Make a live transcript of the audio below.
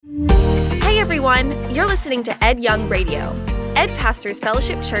everyone. You're listening to Ed Young Radio, Ed Pastors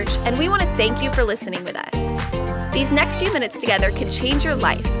Fellowship Church, and we want to thank you for listening with us. These next few minutes together can change your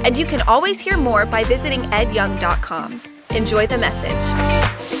life, and you can always hear more by visiting edyoung.com. Enjoy the message.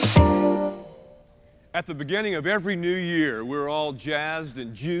 At the beginning of every new year, we're all jazzed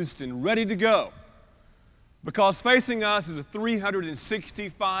and juiced and ready to go, because facing us is a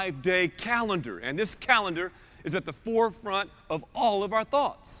 365-day calendar, and this calendar is at the forefront of all of our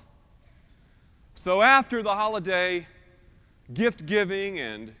thoughts. So after the holiday gift giving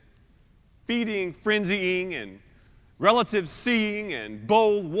and feeding, frenzying, and relative seeing and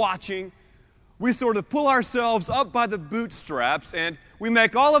bowl watching, we sort of pull ourselves up by the bootstraps and we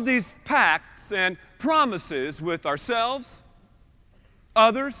make all of these pacts and promises with ourselves,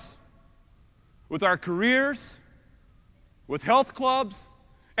 others, with our careers, with health clubs,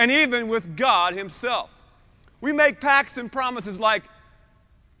 and even with God Himself. We make pacts and promises like,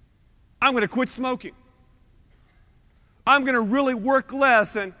 I'm going to quit smoking. I'm going to really work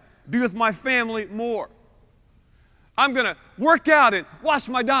less and be with my family more. I'm going to work out and watch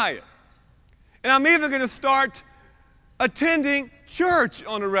my diet. And I'm even going to start attending church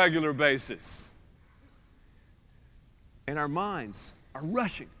on a regular basis. And our minds are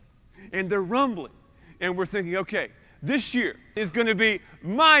rushing and they're rumbling. And we're thinking, okay, this year is going to be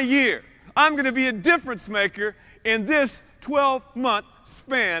my year. I'm going to be a difference maker in this 12-month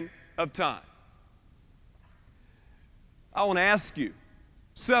span of time. I want to ask you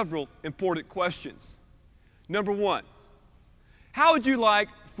several important questions. Number one, how would you like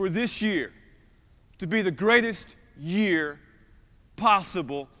for this year to be the greatest year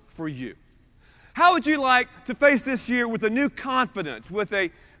possible for you? How would you like to face this year with a new confidence, with a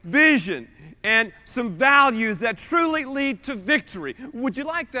vision and some values that truly lead to victory? Would you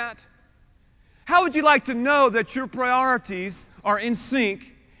like that? How would you like to know that your priorities are in sync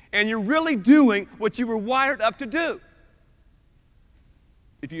and you're really doing what you were wired up to do?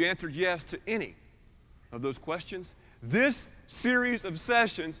 If you answered yes to any of those questions, this series of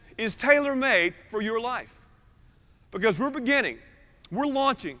sessions is tailor-made for your life. Because we're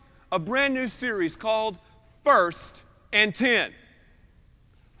launching a brand new series called First and 10.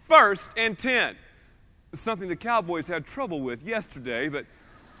 First and 10. It's something the Cowboys had trouble with yesterday, but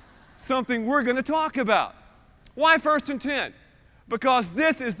something we're going to talk about. Why First and 10? Because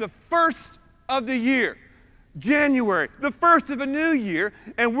this is the first of the year, January, the first of a new year,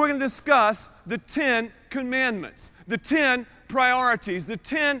 and we're going to discuss the 10 commandments, the 10 priorities, the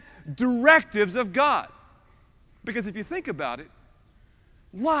 10 directives of God. Because if you think about it,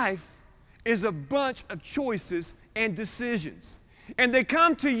 life is a bunch of choices and decisions. And they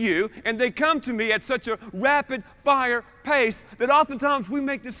come to you and they come to me at such a rapid fire pace that oftentimes we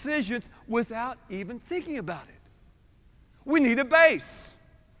make decisions without even thinking about it. We need a base.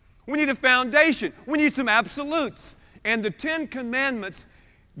 We need a foundation. We need some absolutes. And the 10 commandments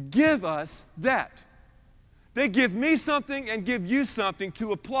give us that. They give me something and give you something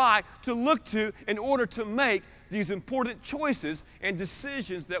to apply, to look to in order to make these important choices and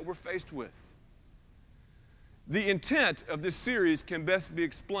decisions that we're faced with. The intent of this series can best be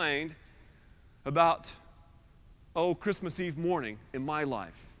explained about, Christmas Eve morning in my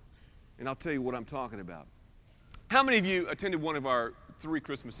life. And I'll tell you what I'm talking about. How many of you attended one of our 3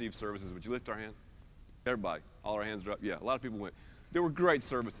 Christmas Eve services? Would you lift our hand? Everybody, all our hands are up. Yeah, a lot of people went. They were great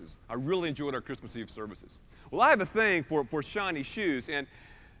services. I really enjoyed our Christmas Eve services. Well, I have a thing for shiny shoes, and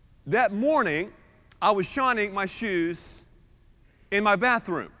that morning, I was shining my shoes in my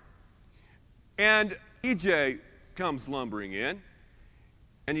bathroom. And EJ comes lumbering in,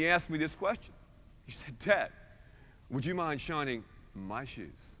 and he asked me this question. He said, Dad, would you mind shining my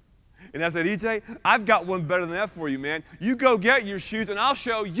shoes? And I said, EJ, I've got one better than that for you, man. You go get your shoes, and I'll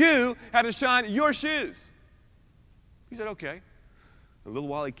show you how to shine your shoes. He said, okay. A little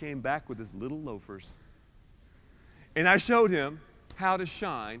while, he came back with his little loafers. And I showed him how to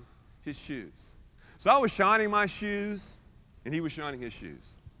shine his shoes. So I was shining my shoes, and he was shining his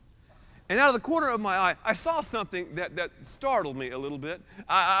shoes. And out of the corner of my eye, I saw something that startled me a little bit.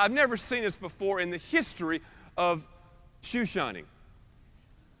 I've never seen this before in the history of shoe shining.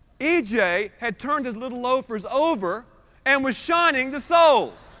 EJ had turned his little loafers over and was shining the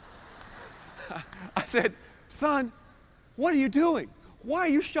soles. I said, son, what are you doing? Why are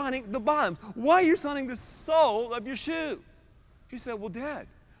you shining the bottoms? Why are you shining the sole of your shoe? He said, well, Dad,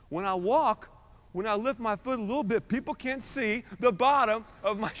 when I walk, when I lift my foot a little bit, people can't see the bottom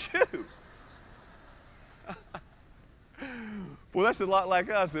of my shoe. Well, that's a lot like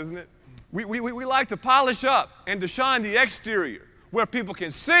us, isn't it? We like to polish up and to shine the exterior where people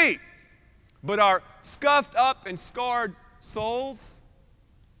can see, but our scuffed up and scarred soles,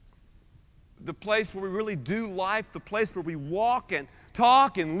 the place where we really do life, the place where we walk and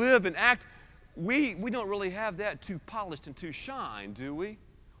talk and live and act, we don't really have that too polished and too shine, do we?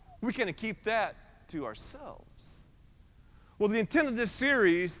 We kind of keep that to ourselves. Well, the intent of this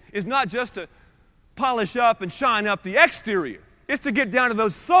series is not just to polish up and shine up the exterior. It's to get down to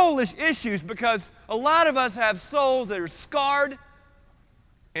those soulish issues, because a lot of us have souls that are scarred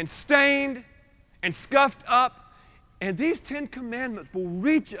and stained and scuffed up. And these 10 commandments will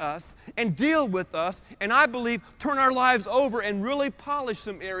reach us and deal with us, and I believe turn our lives over and really polish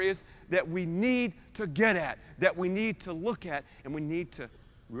some areas that we need to get at, that we need to look at, and we need to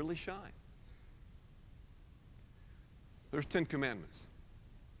really shine. There's 10 commandments.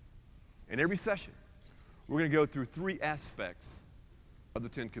 In every session, we're going to go through 3 aspects of the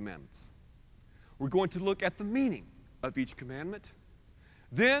 10 commandments. We're going to look at the meaning of each commandment.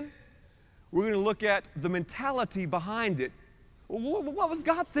 Then, we're going to look at the mentality behind it. What was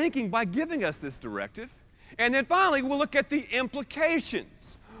God thinking by giving us this directive? And then finally, we'll look at the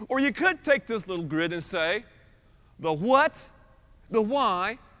implications. Or you could take this little grid and say, the what, the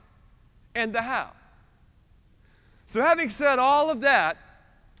why, and the how. So having said all of that,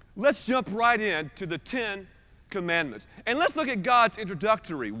 let's jump right into the 10 commandments. And let's look at God's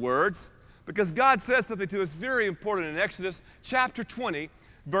introductory words, because God says something to us very important in Exodus chapter 20,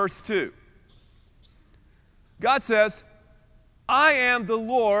 verse 2. God says, I am the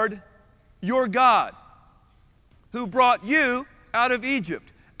Lord your God, who brought you out of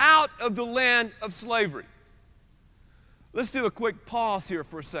Egypt, out of the land of slavery. Let's do a quick pause here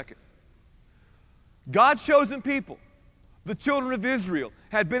for a second. God's chosen people, the children of Israel,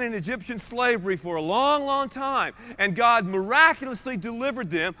 had been in Egyptian slavery for a long, long time, and God miraculously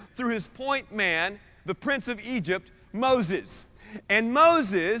delivered them through his point man, the prince of Egypt, Moses. And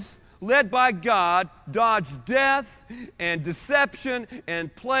Moses, led by God, dodged death and deception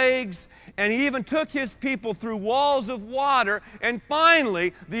and plagues, and he even took his people through walls of water, and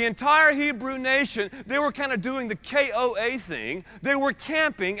finally, the entire Hebrew nation, they were kind of doing the KOA thing. They were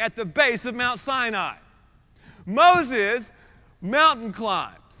camping at the base of Mount Sinai. Moses mountain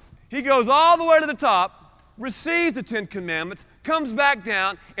climbs. He goes all the way to the top, receives the 10 commandments, comes back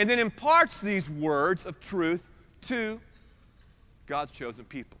down, and then imparts these words of truth to God's chosen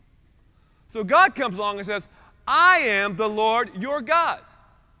people. So God comes along and says, I am the Lord your God.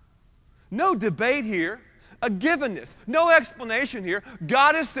 No debate here, a givenness, no explanation here.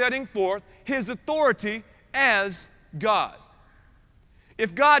 God is setting forth his authority as God.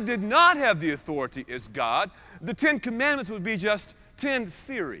 If God did not have the authority as God, the 10 commandments would be just 10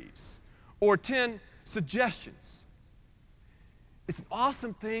 theories or 10 suggestions. It's an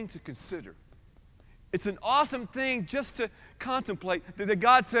awesome thing to consider. It's an awesome thing just to contemplate that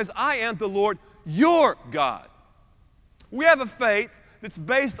God says, I am the Lord your God. We have a faith that's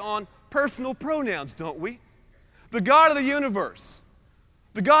based on personal pronouns, don't we? The God of the universe,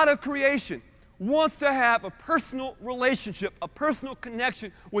 the God of creation, wants to have a personal relationship, a personal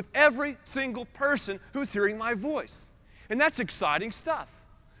connection with every single person who's hearing my voice. And that's exciting stuff.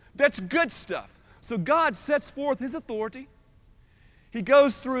 That's good stuff. So God sets forth his authority. He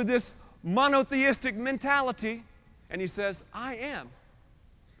goes through this monotheistic mentality, and he says, I am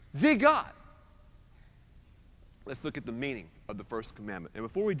the God. Let's look at the meaning of the first commandment. And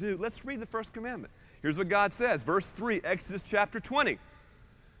before we do, let's read the first commandment. Here's what God says, verse 3, Exodus chapter 20.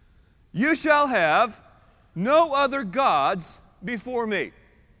 You shall have no other gods before me.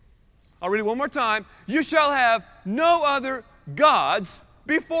 I'll read it one more time. You shall have no other gods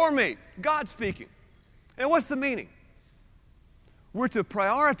before me. God speaking. And what's the meaning? We're to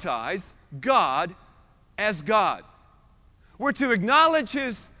prioritize God as God. We're to acknowledge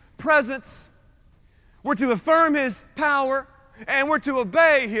his presence. We're to affirm his power. And we're to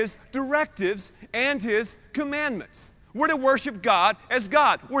obey his directives and his commandments. We're to worship God as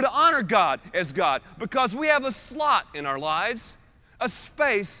God. We're to honor God as God, because we have a slot in our lives, a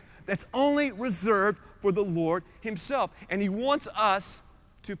space that's only reserved for the Lord himself. And he wants us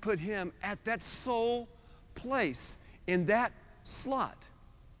to put him at that sole place in that slot.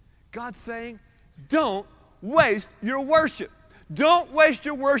 God's saying, don't waste your worship. Don't waste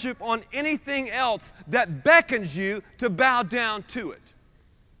your worship on anything else that beckons you to bow down to it.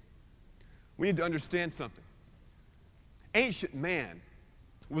 We need to understand something. Ancient man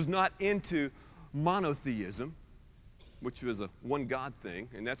was not into monotheism, which was a one God thing,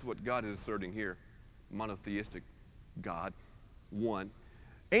 and that's what God is asserting here, monotheistic God, one.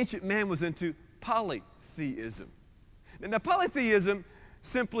 Ancient man was into polytheism. Now, polytheism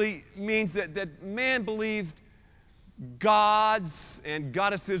simply means that man believed gods and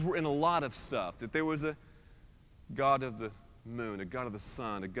goddesses were in a lot of stuff, that there was a God of the moon, a god of the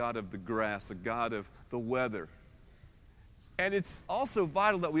sun, a god of the grass, a god of the weather. And it's also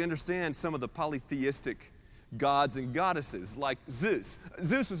vital that we understand some of the polytheistic gods and goddesses, like Zeus.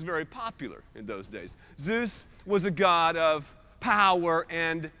 Zeus was very popular in those days. Zeus was a god of power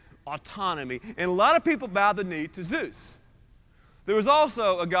and autonomy, and a lot of people bowed the knee to Zeus. There was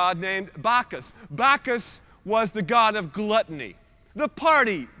also a god named Bacchus. Bacchus was the god of gluttony, the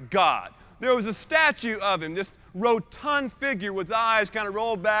party god. There was a statue of him, this rotund figure with eyes kind of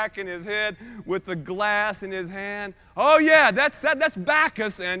rolled back in his head with a glass in his hand. Oh yeah, that's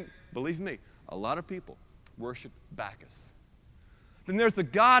Bacchus, and believe me, a lot of people worship Bacchus. Then there's the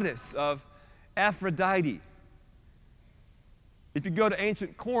goddess of Aphrodite. If you go to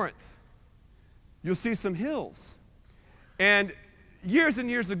ancient Corinth, you'll see some hills. And years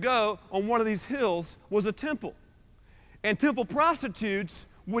ago, on one of these hills was a temple. And temple prostitutes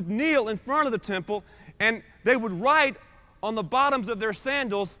would kneel in front of the temple, and they would write on the bottoms of their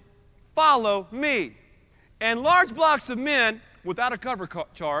sandals, "Follow me." And large blocks of men, without a cover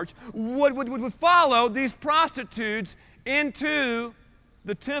charge, would follow these prostitutes into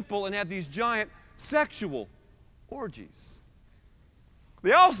the temple and have these giant sexual orgies.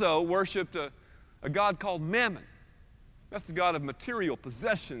 They also worshipped a god called Mammon. That's the god of material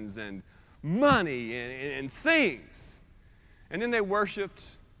possessions and money and things. And then they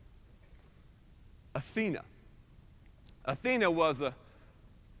worshipped Athena. Athena was a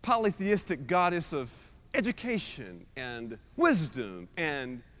polytheistic goddess of education and wisdom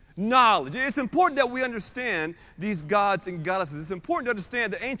and knowledge. It's important that we understand these gods and goddesses. It's important to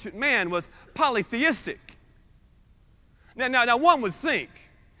understand that ancient man was polytheistic. Now one would think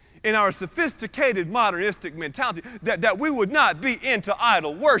in our sophisticated modernistic mentality that we would not be into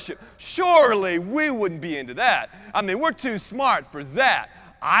idol worship. Surely we wouldn't be into that. I mean, we're too smart for that.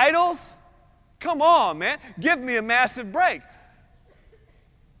 Idols? Come on, man. Give me a massive break.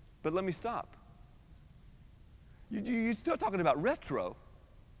 But let me stop. You're still talking about retro.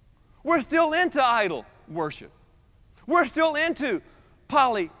 We're still into idol worship. We're still into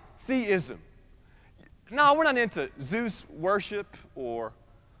polytheism. No, we're not into Zeus worship or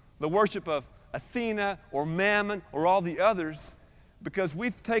the worship of Athena or Mammon or all the others, because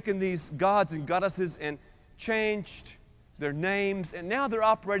we've taken these gods and goddesses and changed their names, and now they're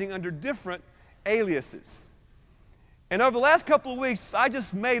operating under different aliases. And over the last couple of weeks, I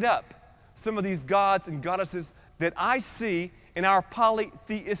just made up some of these gods and goddesses that I see in our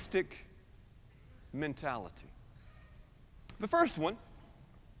polytheistic mentality. The first one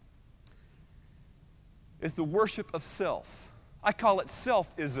is the worship of self. I call it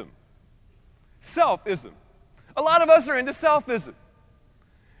selfism. Selfism. A lot of us are into selfism.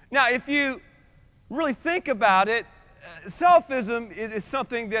 Now, if you really think about it, selfism is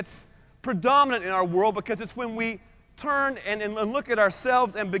something that's predominant in our world, because it's when we turn and look at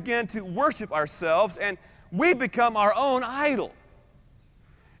ourselves and begin to worship ourselves, and we become our own idol.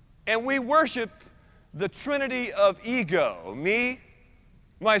 And we worship the trinity of ego, me,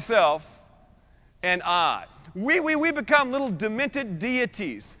 myself, and I. We become little demented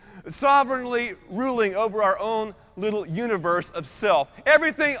deities, sovereignly ruling over our own little universe of self.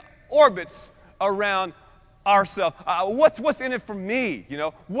 Everything orbits around ourself. What's in it for me? You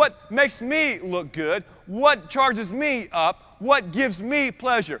know, what makes me look good? What charges me up? What gives me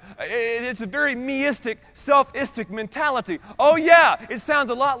pleasure? It's a very meistic, selfistic mentality. Oh yeah, it sounds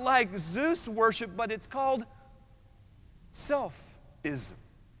a lot like Zeus worship, but it's called selfism.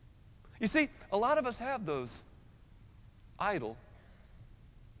 You see, a lot of us have those idle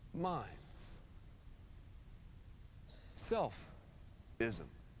minds. Selfism.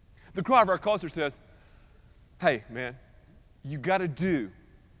 The cry of our culture says, hey, man, you got to do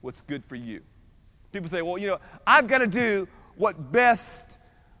what's good for you. People say, well, you know, I've got to do what best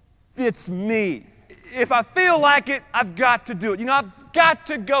fits me. If I feel like it, I've got to do it. You know, I've got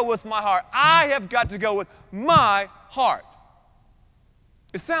to go with my heart. I have got to go with my heart.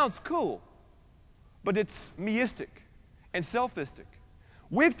 It sounds cool, but it's meistic and selfistic.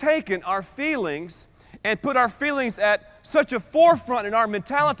 We've taken our feelings and put our feelings at such a forefront in our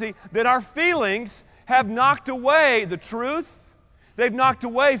mentality that our feelings have knocked away the truth. They've knocked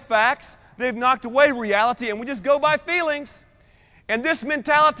away facts. They've knocked away reality, and we just go by feelings. And this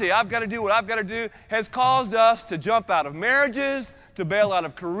mentality, I've got to do what I've got to do, has caused us to jump out of marriages, to bail out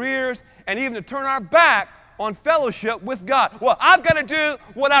of careers, and even to turn our back on fellowship with God. Well, I've got to do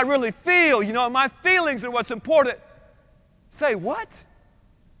what I really feel, you know, and my feelings are what's important. Say what?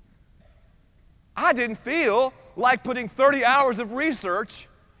 I didn't feel like putting 30 hours of research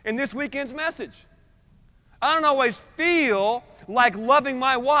in this weekend's message. I don't always feel like loving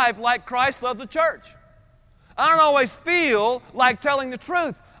my wife like Christ loved the church. I don't always feel like telling the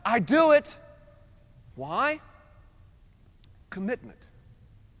truth. I do it. Why? Commitment.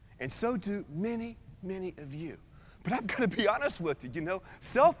 And so do many, many of you. But I've got to be honest with you. You know,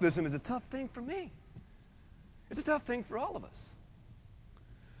 selfism is a tough thing for me. It's a tough thing for all of us.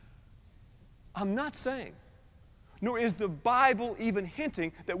 I'm not saying, nor is the Bible even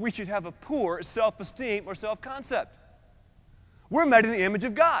hinting, that we should have a poor self-esteem or self-concept. We're made in the image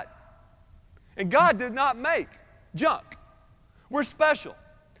of God. And God did not make junk. We're special.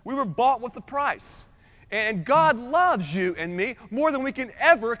 We were bought with a price. And God loves you and me more than we can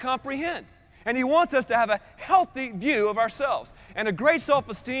ever comprehend. And He wants us to have a healthy view of ourselves. And a great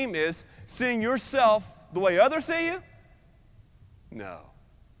self-esteem is seeing yourself the way others see you? No.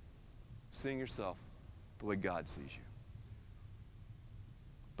 Seeing yourself the way God sees you.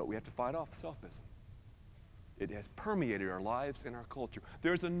 But we have to fight off selfism. It has permeated our lives and our culture.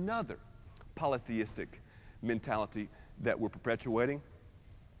 There's another polytheistic mentality that we're perpetuating.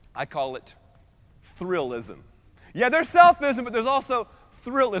 I call it thrillism. Yeah, there's selfism, but there's also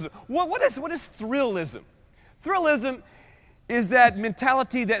thrillism. What is thrillism? Thrillism is that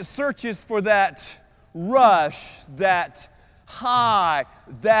mentality that searches for that rush, that high,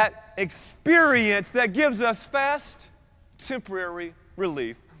 that experience that gives us fast, temporary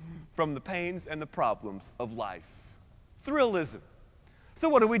relief from the pains and the problems of life. Thrillism. So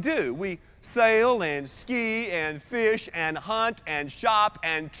what do? We sail and ski and fish and hunt and shop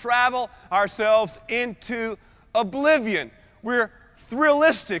and travel ourselves into oblivion. We're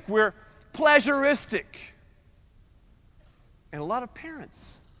thrillistic. We're pleasuristic. And a lot of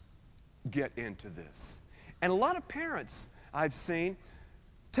parents get into this. And a lot of parents I've seen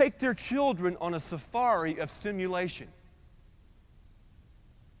take their children on a safari of stimulation.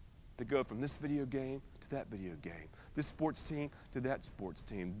 They go from this video game to that video game, this sports team to that sports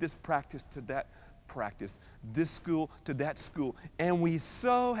team, this practice to that practice, this school to that school. And we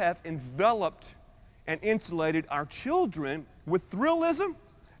so have enveloped and insulated our children with thrillism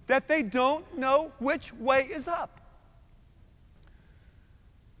that they don't know which way is up.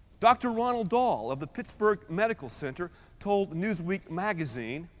 Dr. Ronald Dahl of the Pittsburgh Medical Center told Newsweek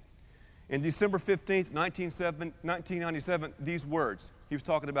magazine in December 15th, 1997, these words. He was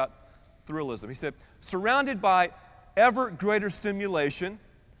talking about thrillism. He said, surrounded by ever greater stimulation,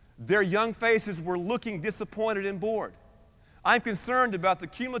 their young faces were looking disappointed and bored. I'm concerned about the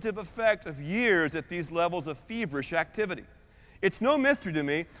cumulative effect of years at these levels of feverish activity. It's no mystery to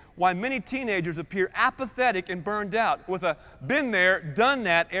me why many teenagers appear apathetic and burned out with a been there, done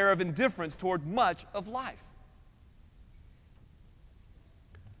that air of indifference toward much of life.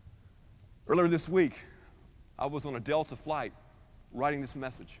 Earlier this week, I was on a Delta flight writing this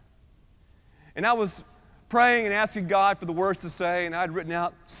message. And I was praying and asking God for the words to say, and I'd written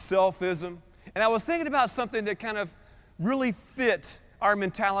out selfism. And I was thinking about something that kind of really fit our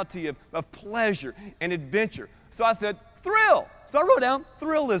mentality of pleasure and adventure. So I said, thrill. So I wrote down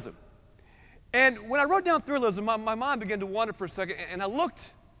thrillism. And when I wrote down thrillism, my mind began to wander for a second, and I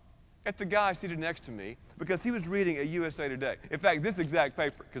looked at the guy seated next to me because he was reading a USA Today. In fact, this exact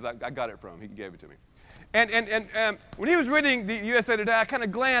paper, because I got it from him. He gave it to me. And when he was reading the USA Today, I kind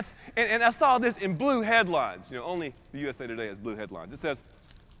of glanced, and I saw this in blue headlines. You know, only the USA Today has blue headlines. It says,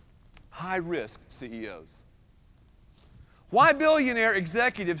 high-risk CEOs. Why billionaire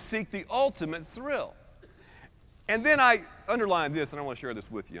executives seek the ultimate thrill. And then I underlined this, and I want to share this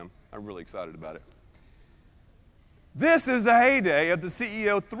with you. I'm really excited about it. This is the heyday of the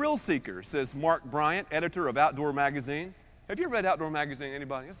CEO thrill seeker, says Mark Bryant, editor of Outdoor Magazine. Have you read Outdoor Magazine?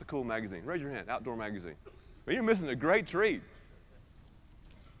 Anybody? It's a cool magazine. Raise your hand. Outdoor Magazine. Well, you're missing a great treat.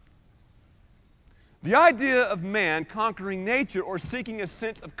 The idea of man conquering nature or seeking a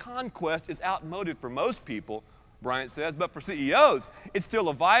sense of conquest is outmoded for most people, Bryant says, but for CEOs, it's still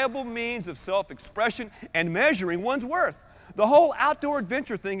a viable means of self-expression and measuring one's worth. The whole outdoor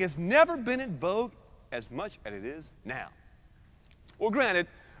adventure thing has never been in vogue as much as it is now. Well, granted,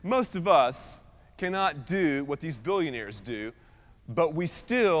 most of us cannot do what these billionaires do, but we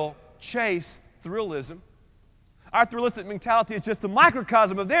still chase thrillism. Our thrillistic mentality is just a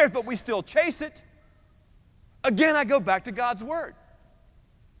microcosm of theirs, but we still chase it. Again, I go back to God's Word.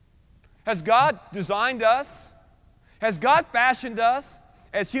 Has God designed us? Has God fashioned us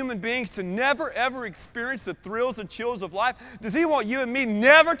as human beings to never, ever experience the thrills and chills of life? Does He want you and me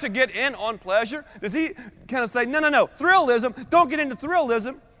never to get in on pleasure? Does He kind of say, no, thrillism, don't get into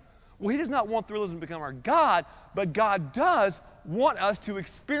thrillism? Well, He does not want thrillism to become our God, but God does want us to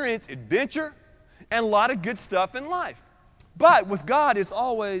experience adventure and a lot of good stuff in life. But with God, it's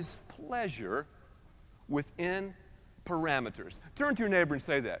always pleasure within parameters. Turn to your neighbor and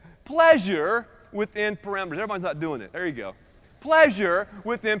say that. Pleasure within parameters. Everybody's not doing it. There you go. Pleasure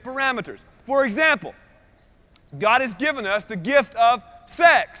within parameters. For example, God has given us the gift of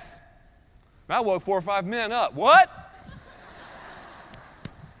sex. I woke 4 or 5 men up. What?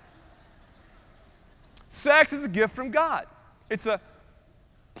 Sex is a gift from God. It's a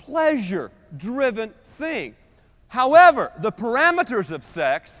pleasure-driven thing. However, the parameters of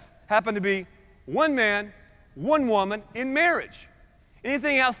sex happen to be one man, one woman in marriage.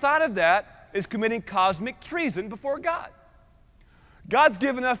 Anything outside of that is committing cosmic treason before God. God's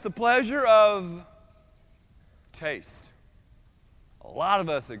given us the pleasure of taste. A lot of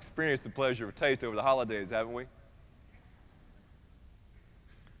us experienced the pleasure of taste over the holidays, haven't we?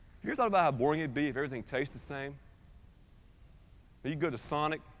 You ever thought about how boring it'd be if everything tastes the same? You go to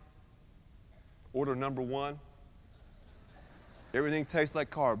Sonic, order number 1, everything tastes like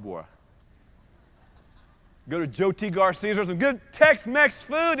cardboard. Go to Joe T. Garcia's or some good Tex-Mex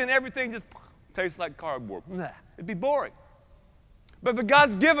food and everything just tastes like cardboard. Nah, it'd be boring. But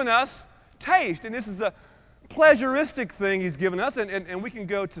God's given us taste, and this is a pleasuristic thing He's given us, and we can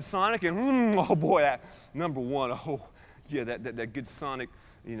go to Sonic and, oh boy, that number 1, oh yeah, that good Sonic,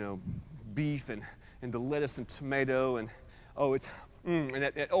 beef and the lettuce and tomato, and oh, it's, and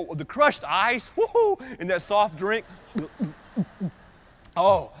the crushed ice, woohoo, and that soft drink.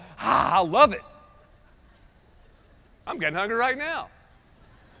 Oh, I love it. I'm getting hungry right now.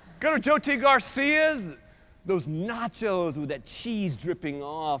 Go to Joe T. Garcia's, those nachos with that cheese dripping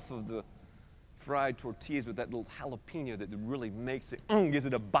off of the fried tortillas with that little jalapeno that really makes it, gives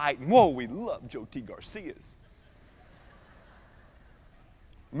it a bite. Whoa, we love Joe T. Garcia's.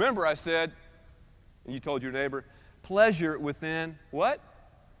 Remember I said, and you told your neighbor, pleasure within what?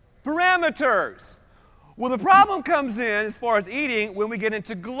 Parameters. Well, the problem comes in as far as eating when we get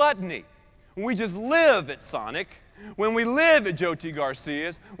into gluttony. When we just live at Sonic, when we live at Joe T.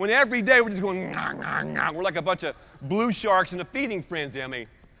 Garcia's, when every day we're just going, nah, nah, nah. We're like a bunch of blue sharks in a feeding frenzy. I mean,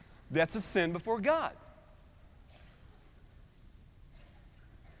 that's a sin before God.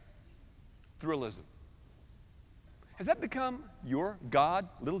 Thrillism. Has that become your God,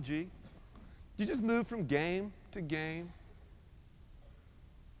 little g? You just move from game to game,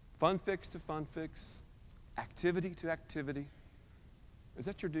 fun fix to fun fix, activity to activity. Is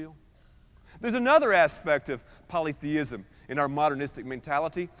that your deal? There's another aspect of polytheism in our modernistic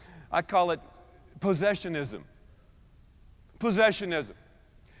mentality. I call it possessionism. Possessionism.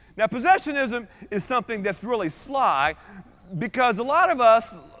 Now, possessionism is something that's really sly because a lot of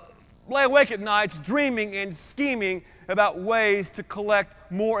us lay awake at nights dreaming and scheming about ways to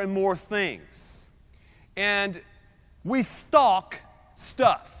collect more and more things. And we stalk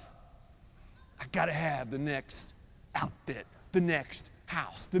stuff. I gotta have the next outfit, the next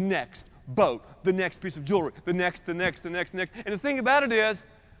house, the next boat, the next piece of jewelry, the next. And the thing about it is,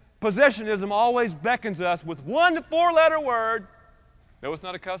 possessionism always beckons us with 1 to 4 letter word. No, it's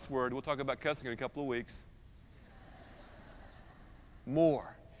not a cuss word. We'll talk about cussing in a couple of weeks.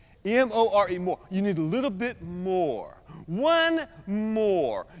 More. M-O-R-E, more. You need a little bit more. One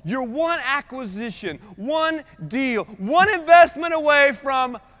more. You're one acquisition, one deal, one investment away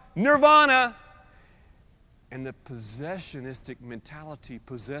from nirvana. And the possessionistic mentality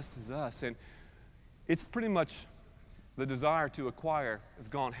possesses us. And it's pretty much the desire to acquire has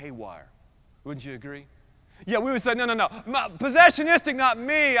gone haywire. Wouldn't you agree? Yeah, we would say, no. Possessionistic, not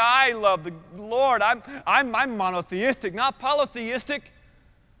me. I love the Lord. I'm monotheistic, not polytheistic.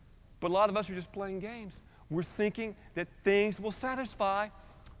 But a lot of us are just playing games. We're thinking that things will satisfy.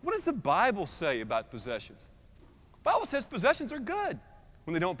 What does the Bible say about possessions? The Bible says possessions are good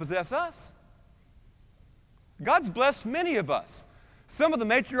when they don't possess us. God's blessed many of us. Some of the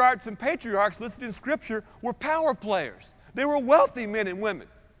matriarchs and patriarchs listed in Scripture were power players. They were wealthy men and women.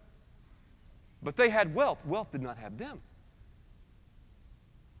 But they had wealth. Wealth did not have them.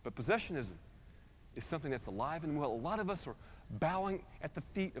 But possessionism is something that's alive and well. A lot of us are bowing at the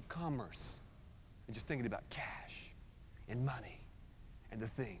feet of commerce and just thinking about cash and money and the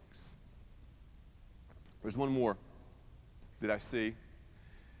things. There's one more that I see,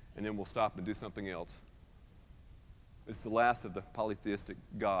 and then we'll stop and do something else. It's the last of the polytheistic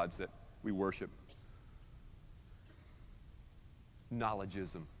gods that we worship.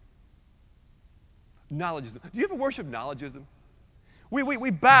 Knowledgeism. Knowledgeism. Do you ever worship knowledgeism?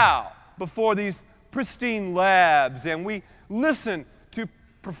 We bow before these pristine labs and we listen to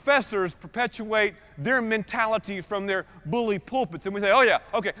professors perpetuate their mentality from their bully pulpits and we say, oh yeah,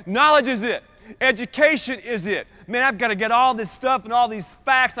 okay, knowledge is it. Education is it. Man, I've got to get all this stuff and all these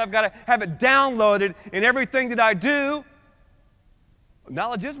facts. I've got to have it downloaded in everything that I do.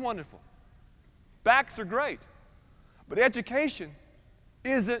 Knowledge is wonderful. Facts are great. But education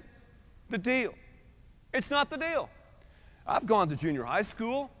isn't the deal. It's not the deal. I've gone to junior high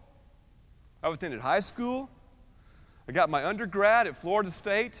school. I've attended high school. I got my undergrad at Florida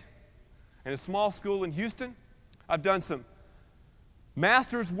State and a small school in Houston. I've done some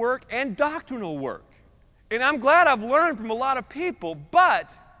master's work and doctrinal work. And I'm glad I've learned from a lot of people,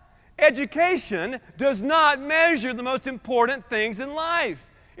 but education does not measure the most important things in life.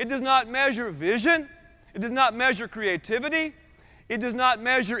 It does not measure vision. It does not measure creativity. It does not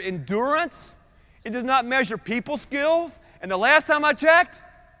measure endurance. It does not measure people skills. And the last time I checked,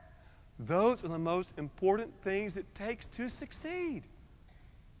 those are the most important things it takes to succeed.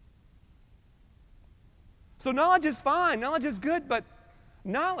 So knowledge is fine, knowledge is good, but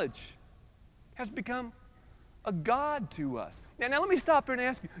knowledge has become a god to us. Now let me stop here and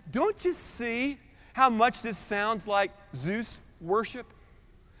ask you, don't you see how much this sounds like Zeus worship?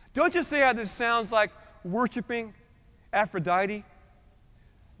 Don't you see how this sounds like worshiping Aphrodite,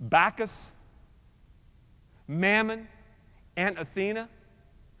 Bacchus, Mammon, and Athena?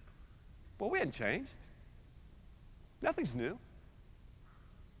 Well, we hadn't changed. Nothing's new.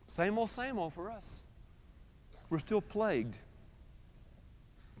 Same old for us. We're still plagued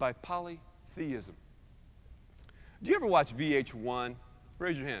by polytheism. Do you ever watch VH1?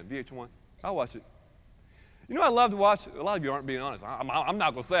 Raise your hand, VH1. I watch it. You know I love to watch? A lot of you aren't being honest. I'm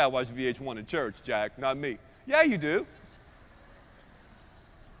not going to say I watch VH1 in church, Jack, not me. Yeah, you do.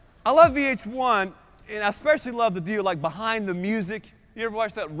 I love VH1, and I especially love the deal like behind the music. You ever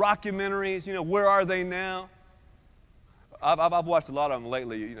watch that rockumentaries, Where Are They Now? I've watched a lot of them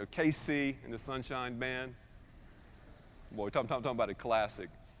lately, KC and the Sunshine Band. Boy, talking about a classic.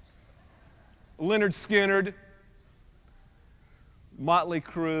 Leonard Skinner, Motley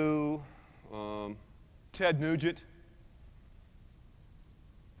Crue, Ted Nugent.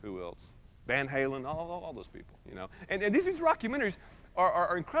 Who else? Van Halen, all those people, And these rockumentaries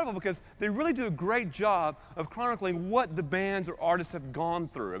are incredible because they really do a great job of chronicling what the bands or artists have gone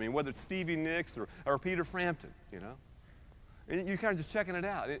through. I mean, whether it's Stevie Nicks or Peter Frampton, And you're kind of just checking it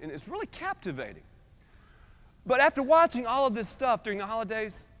out. And it's really captivating. But after watching all of this stuff during the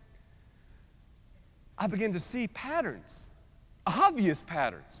holidays, I begin to see patterns, obvious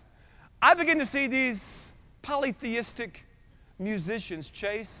patterns. I begin to see these polytheistic musicians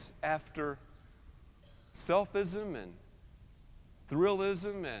chase after selfism and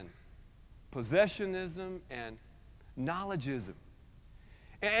thrillism and possessionism and knowledgeism.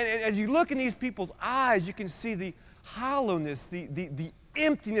 And as you look in these people's eyes, you can see the hollowness, the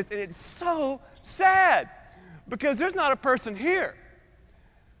emptiness, and it's so sad because there's not a person here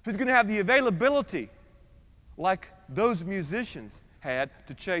who's going to have the availability like those musicians had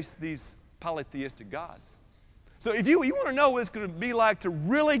to chase these polytheistic gods. So if you want to know what it's going to be like to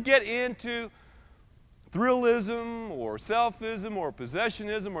really get into thrillism or selfism or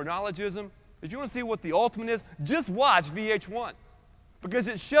possessionism or knowledgeism, if you want to see what the ultimate is, just watch VH1 because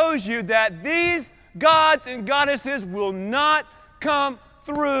it shows you that these gods and goddesses will not come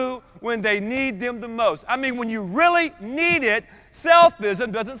through when they need them the most. I mean, when you really need it,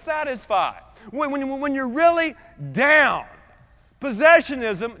 selfism doesn't satisfy. When you're really down,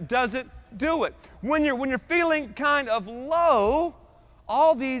 possessionism doesn't do it. When you're feeling kind of low,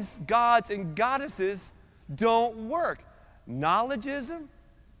 all these gods and goddesses don't work. Knowledgeism?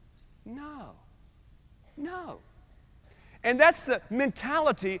 No. And that's the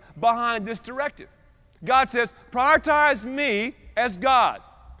mentality behind this directive. God says, prioritize me as God.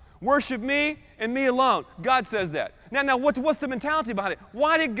 Worship me and me alone. God says that. Now what's the mentality behind it?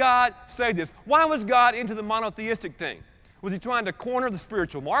 Why did God say this? Why was God into the monotheistic thing? Was he trying to corner the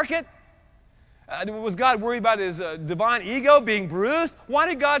spiritual market? Was God worried about his divine ego being bruised? Why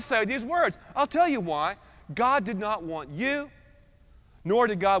did God say these words? I'll tell you why. God did not want you, nor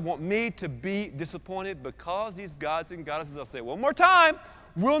did God want me to be disappointed because these gods and goddesses, I'll say it one more time,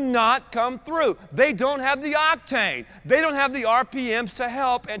 will not come through. They don't have the octane. They don't have the RPMs to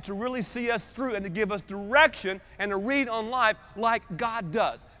help and to really see us through and to give us direction and to read on life like God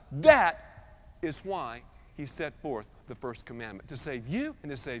does. That is why he set forth the first commandment, to save you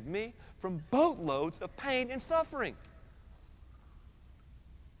and to save me from boatloads of pain and suffering.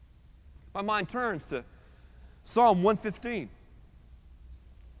 My mind turns to Psalm 115.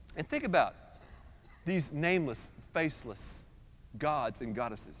 And think about these nameless, faceless gods and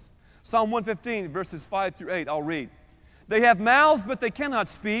goddesses. Psalm 115, verses 5 through 8, I'll read. They have mouths, but they cannot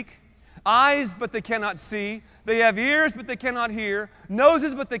speak. Eyes, but they cannot see. They have ears, but they cannot hear.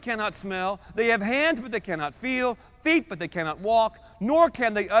 Noses, but they cannot smell. They have hands, but they cannot feel. Feet, but they cannot walk. Nor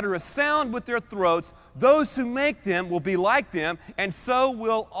can they utter a sound with their throats. Those who make them will be like them, and so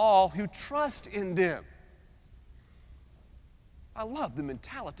will all who trust in them. I love the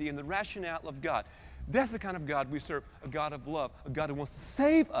mentality and the rationale of God. That's the kind of God we serve, a God of love, a God who wants to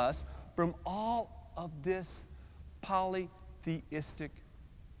save us from all of this polytheistic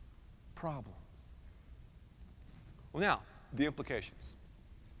problems. Well, now, the implications.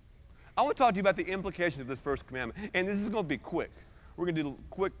 I want to talk to you about the implications of this first commandment, and this is going to be quick. We're going to do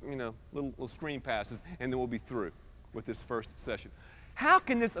quick, little screen passes, and then we'll be through with this first session. How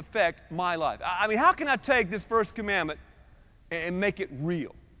can this affect my life? I mean, how can I take this first commandment and make it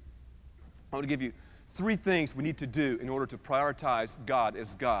real? I want to give you 3 things we need to do in order to prioritize God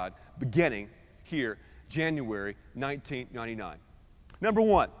as God, beginning here, January 1999. Number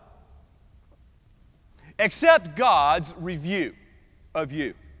 1, accept God's review of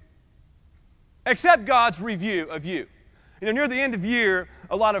you. Accept God's review of you. Near the end of the year,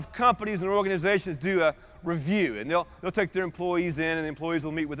 a lot of companies and organizations do a review, and they'll take their employees in, and the employees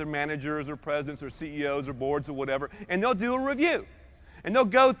will meet with their managers or presidents or CEOs or boards or whatever, and they'll do a review. And they'll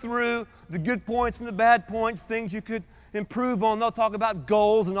go through the good points and the bad points, things you could improve on. They'll talk about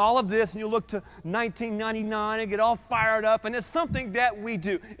goals and all of this, and you'll look to 1999 and get all fired up, and it's something that we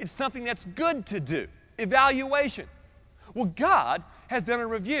do. It's something that's good to do. Evaluation. Well, God has done a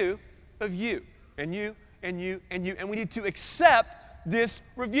review of you, and you, and you, and you, and we need to accept this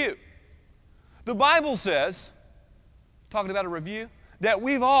review. The Bible says, talking about a review, that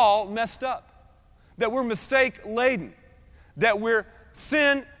we've all messed up, that we're mistake-laden, that we're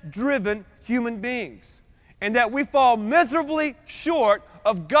sin-driven human beings, and that we fall miserably short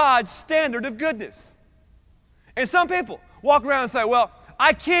of God's standard of goodness. And some people walk around and say, well,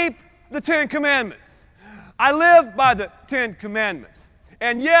 I keep the 10 Commandments. I live by the 10 Commandments.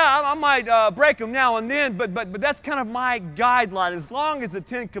 And yeah, I might break them now and then, but that's kind of my guideline. As long as the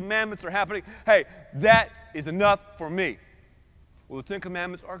 10 Commandments are happening, hey, that is enough for me. Well, the 10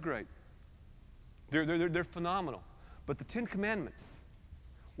 Commandments are great. They're phenomenal. But the 10 Commandments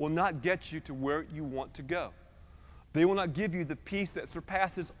will not get you to where you want to go. They will not give you the peace that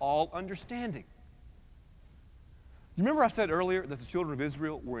surpasses all understanding. You remember I said earlier that the children of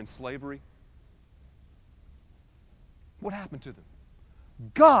Israel were in slavery? What happened to them?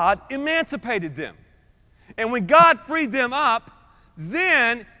 God emancipated them. And when God freed them up,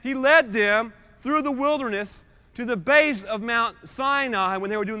 then He led them through the wilderness to the base of Mount Sinai when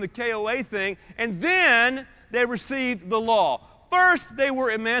they were doing the KOA thing, and then they received the law. First, they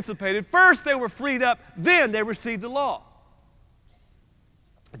were emancipated. First, they were freed up. Then they received the law.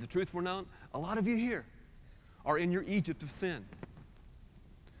 If the truth were known, a lot of you here are in your Egypt of sin.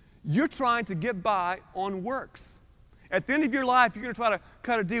 You're trying to get by on works. At the end of your life, you're going to try to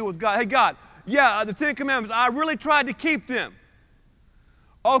cut a deal with God. Hey, God, the 10 Commandments, I really tried to keep them.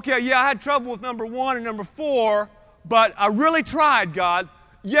 Okay, I had trouble with number 1 and number 4, but I really tried, God.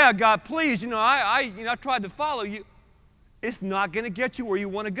 Yeah, God, please, I tried to follow you. It's not going to get you where you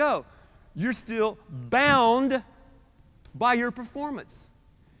want to go. You're still bound by your performance.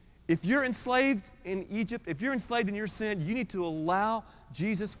 If you're enslaved in Egypt, if you're enslaved in your sin, you need to allow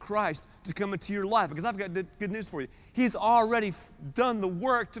Jesus Christ to come into your life, because I've got good news for you. He's already done the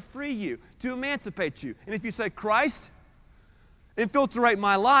work to free you, to emancipate you. And if you say, Christ, infiltrate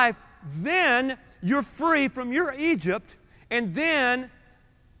my life, then you're free from your Egypt, and then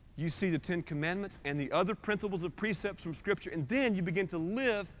you see the 10 Commandments and the other principles and precepts from Scripture, and then you begin to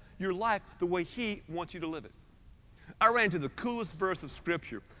live your life the way He wants you to live it. I ran into the coolest verse of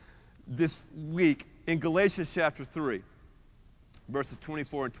Scripture this week in Galatians chapter 3, verses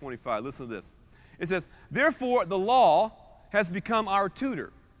 24 and 25. Listen to this. It says, therefore the law has become our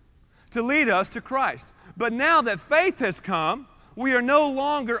tutor to lead us to Christ. But now that faith has come, we are no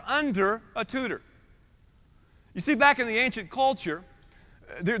longer under a tutor. You see, back in the ancient culture,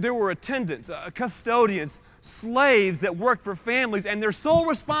 there were attendants, custodians, slaves that worked for families, and their sole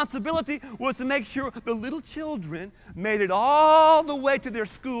responsibility was to make sure the little children made it all the way to their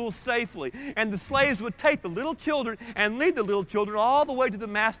schools safely. And the slaves would take the little children and lead the little children all the way to the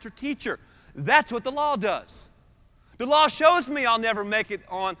master teacher. That's what the law does. The law shows me I'll never make it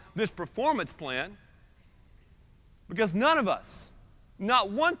on this performance plan, because none of us, not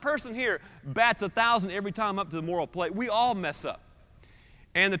one person here, bats 1,000 every time up to the moral plate. We all mess up.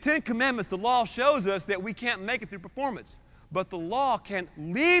 And the 10 Commandments, the law shows us that we can't make it through performance. But the law can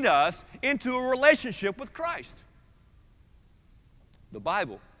lead us into a relationship with Christ. The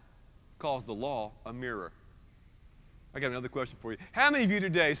Bible calls the law a mirror. I got another question for you. How many of you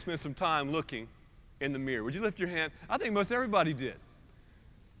today spent some time looking in the mirror? Would you lift your hand? I think most everybody did.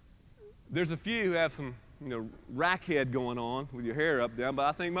 There's a few who have some, rack head going on with your hair up down, but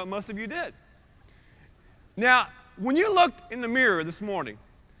I think most of you did. Now, when you looked in the mirror this morning,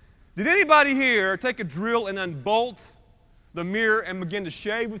 did anybody here take a drill and unbolt the mirror and begin to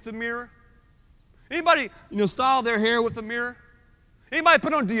shave with the mirror? Anybody, style their hair with the mirror? Anybody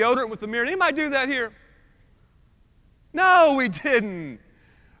put on deodorant with the mirror? Anybody do that here? No, we didn't.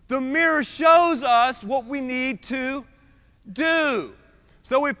 The mirror shows us what we need to do.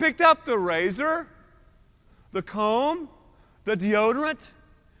 So we picked up the razor, the comb, the deodorant.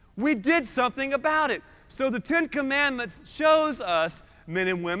 We did something about it. So the Ten Commandments shows us, men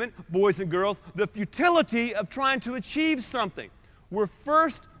and women, boys and girls, the futility of trying to achieve something. We're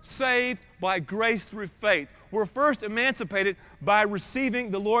first saved by grace through faith. We're first emancipated by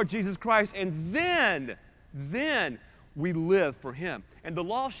receiving the Lord Jesus Christ, and then we live for Him. And the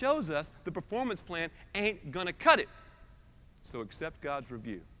law shows us the performance plan ain't gonna cut it. So accept God's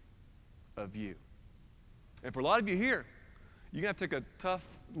review of you. And for a lot of you here, you're gonna have to take a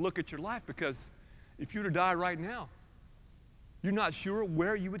tough look at your life, because if you were to die right now, you're not sure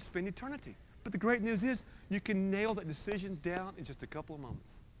where you would spend eternity. But the great news is you can nail that decision down in just a couple of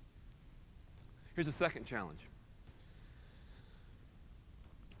moments. Here's a second challenge.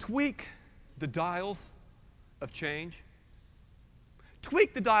 Tweak the dials of change.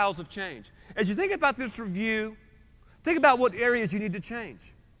 Tweak the dials of change. As you think about this review, think about what areas you need to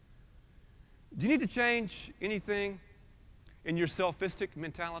change. Do you need to change anything in your selfistic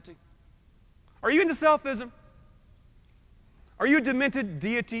mentality? Are you into selfism? Are you a demented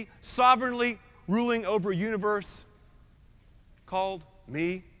deity sovereignly ruling over a universe called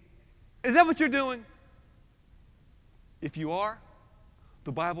me? Is that what you're doing? If you are,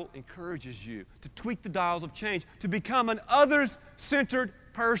 the Bible encourages you to tweak the dials of change, to become an others-centered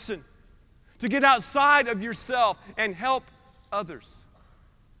person, to get outside of yourself and help others.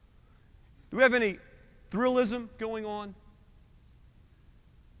 Do we have any thrillism going on?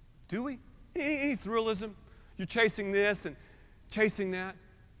 Do we? Any thrillism? You're chasing this and chasing that.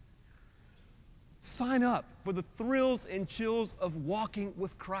 Sign up for the thrills and chills of walking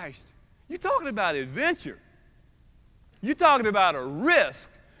with Christ. You're talking about adventure. You're talking about a risk.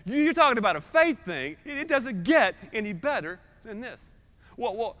 You're talking about a faith thing. It doesn't get any better than this.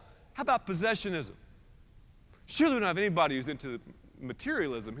 Well, how about possessionism? Surely we don't have anybody who's into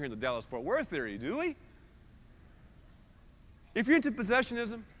materialism here in the Dallas-Fort Worth area, do we? If you're into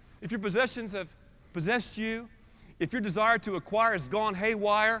possessionism, if your possessions have possessed you, if your desire to acquire has gone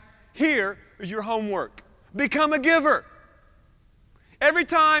haywire, here is your homework. Become a giver. Every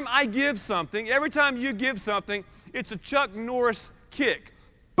time I give something, every time you give something, it's a Chuck Norris kick.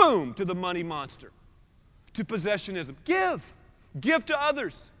 Boom, to the money monster, to possessionism. Give. Give to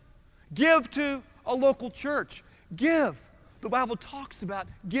others. Give to a local church. Give. The Bible talks about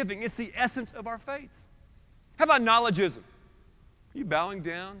giving. It's the essence of our faith. How about knowledgeism? Are you bowing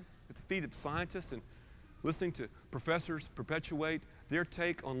down at the feet of scientists and listening to professors perpetuate their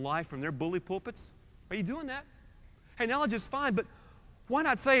take on life from their bully pulpits? Are you doing that? Hey, knowledge is fine, but why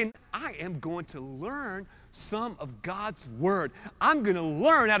not say, I am going to learn some of God's Word. I'm going to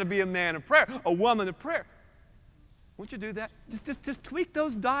learn how to be a man of prayer, a woman of prayer. Won't you do that? Just tweak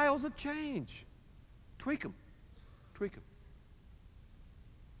those dials of change. Tweak them. Tweak them.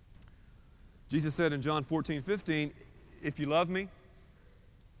 Jesus said in John 14:15, if you love me,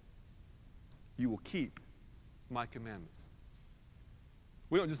 you will keep my commandments.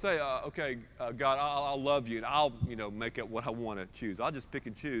 We don't just say, God, I'll love you, and I'll, make up what I want to choose. I'll just pick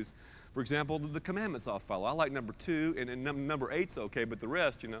and choose. For example, the commandments I'll follow. I like number 2, and number 8's okay, but the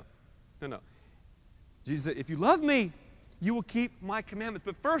rest, No. Jesus said, if you love me, you will keep my commandments.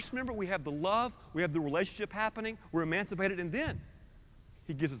 But first, remember, we have the love, we have the relationship happening, we're emancipated, and then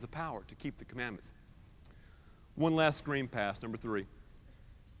He gives us the power to keep the commandments. One last screen pass, number 3.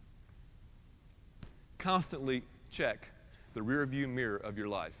 Constantly check the rear view mirror of your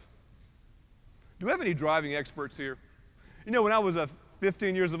life. Do we have any driving experts here? When I was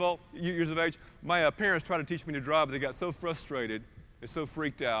 15 years of age, my parents tried to teach me to drive, but they got so frustrated and so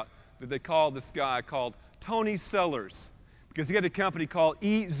freaked out that they called this guy called Tony Sellers, because he had a company called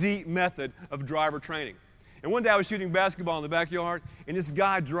EZ Method of driver training. And one day I was shooting basketball in the backyard, and this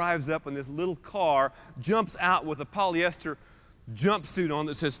guy drives up in this little car, jumps out with a polyester jumpsuit on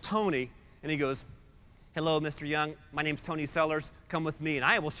that says Tony, and he goes, hello, Mr. Young, my name's Tony Sellers. Come with me, and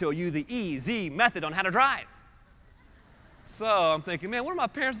I will show you the EZ method on how to drive. So I'm thinking, man, what have my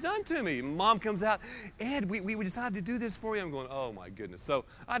parents done to me? Mom comes out, Ed, we decided to do this for you. I'm going, oh, my goodness. So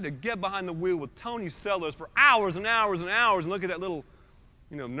I had to get behind the wheel with Tony Sellers for hours and hours and hours and look at that little,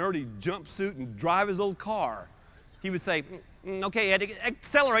 nerdy jumpsuit and drive his old car. He would say, okay, Ed,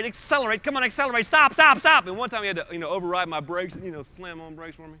 accelerate, come on, accelerate, stop. And one time he had to, override my brakes and, slam on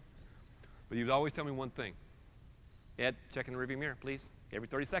brakes for me. But he would always tell me one thing. Ed, check in the rearview mirror, please. Every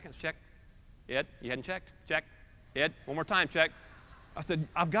 30 seconds, check. Ed, you hadn't checked? Check. Ed, one more time, check. I said,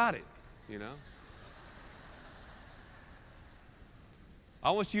 I've got it, you know.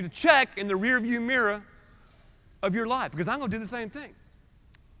 I want you to check in the rearview mirror of your life, because I'm going to do the same thing.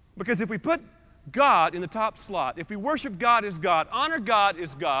 Because if we put God in the top slot, if we worship God as God, honor God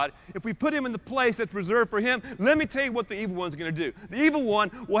as God, if we put Him in the place that's reserved for Him, let me tell you what the evil one's going to do. The evil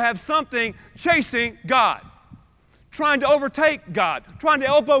one will have something chasing God, trying to overtake God, trying to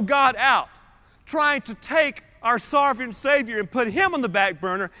elbow God out, trying to take our sovereign Savior and put Him on the back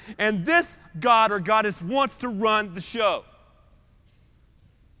burner, and this God or goddess wants to run the show.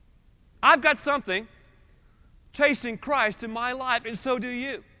 I've got something chasing Christ in my life, and so do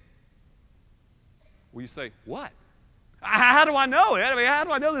you. Well, you say, what? How do I know it? I mean, how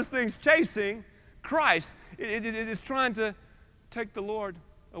do I know this thing's chasing Christ? It is trying to take the Lord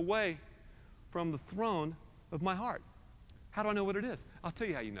away from the throne of my heart. How do I know what it is? I'll tell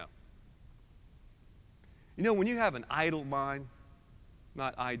you how you know. You know, when you have an idle mind,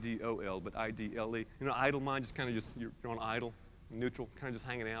 not I-D-O-L, but I-D-L-E, you know, idle mind, just kind of you're on idle, neutral, kind of just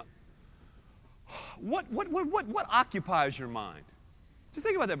hanging out. What occupies your mind? Just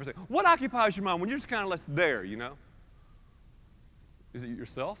think about that for a second. What occupies your mind when you're just kind of less there, you know? Is it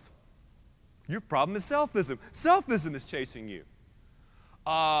yourself? Your problem is selfism. Selfism is chasing you.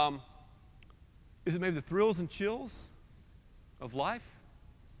 Is it maybe the thrills and chills of life?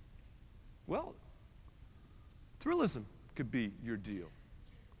 Well, thrillism could be your deal.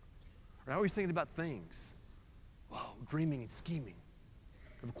 Or always thinking about things. Whoa, dreaming and scheming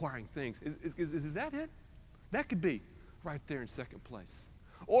of acquiring things. Is that it? That could be right there in second place.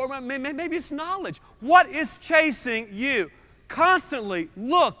 Or maybe it's knowledge. What is chasing you? Constantly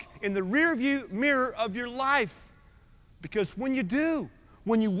look in the rearview mirror of your life. Because when you do,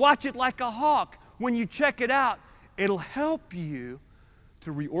 when you watch it like a hawk, when you check it out, it'll help you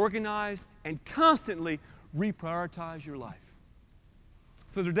to reorganize and constantly reprioritize your life.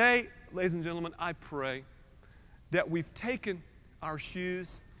 So today, ladies and gentlemen, I pray that we've taken our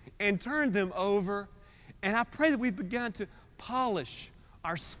shoes and turned them over, and I pray that we've begun to polish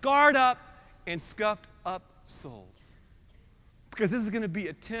our scarred up and scuffed up souls. Because this is going to be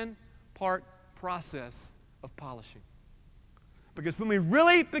a 10-part process of polishing. Because when we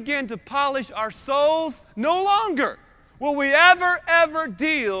really begin to polish our souls, no longer will we ever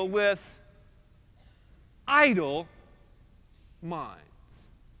deal with idle minds.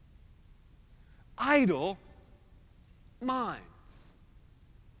 Idle minds.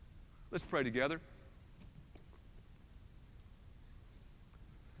 Let's pray together.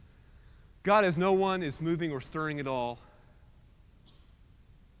 God, as no one is moving or stirring at all,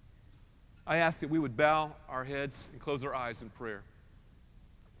 I ask that we would bow our heads and close our eyes in prayer.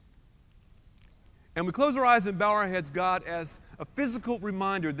 And we close our eyes and bow our heads, God, as a physical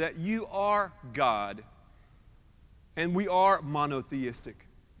reminder that you are God and we are monotheistic,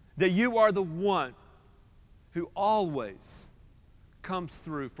 that you are the one who always comes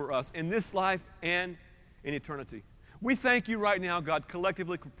through for us in this life and in eternity. We thank you right now, God,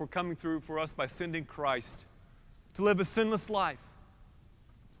 collectively for coming through for us by sending Christ to live a sinless life,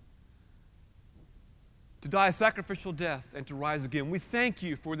 to die a sacrificial death, and to rise again. We thank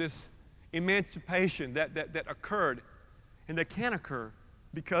you for this emancipation that occurred and that can occur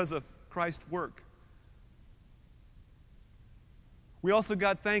because of Christ's work. We also,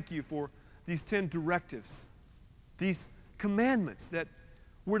 God, thank you for these 10 directives, these commandments that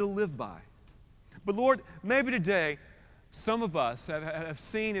we're to live by. But Lord, maybe today some of us have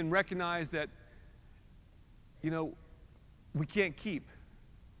seen and recognized that, we can't keep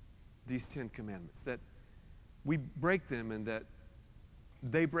these 10 commandments, that we break them and that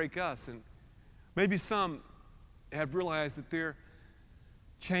they break us. And maybe some have realized that they're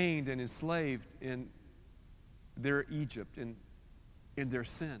chained and enslaved in their Egypt and in their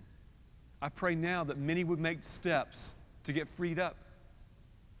sin. I pray now that many would make steps to get freed up,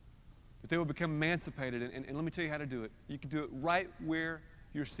 that they will become emancipated. And let me tell you how to do it. You can do it right where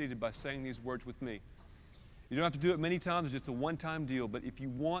you're seated by saying these words with me. You don't have to do it many times. It's just a one-time deal. But if you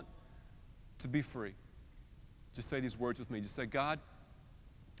want to be free, just say these words with me. Just say, God,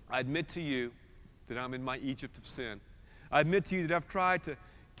 I admit to you that I'm in my Egypt of sin. I admit to you that I've tried to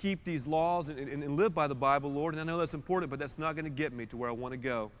keep these laws and live by the Bible, Lord. And I know that's important, but that's not going to get me to where I want to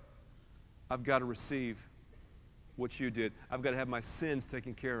go. I've got to receive what you did. I've got to have my sins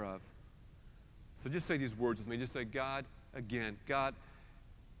taken care of. So just say these words with me. Just say, God, again, God,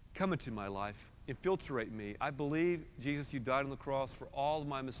 come into my life. Infiltrate me. I believe, Jesus, you died on the cross for all of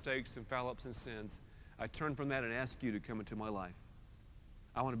my mistakes and foul-ups and sins. I turn from that and ask you to come into my life.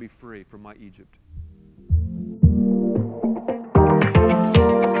 I want to be free from my Egypt.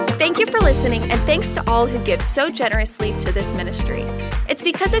 Thank you for listening, and thanks to all who give so generously to this ministry. It's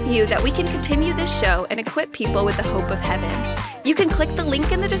because of you that we can continue this show and equip people with the hope of heaven. You can click the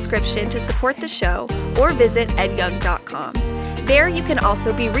link in the description to support the show or visit edyoung.com. There you can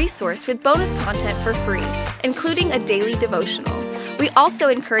also be resourced with bonus content for free, including a daily devotional. We also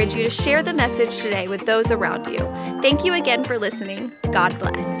encourage you to share the message today with those around you. Thank you again for listening. God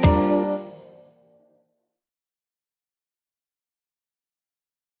bless.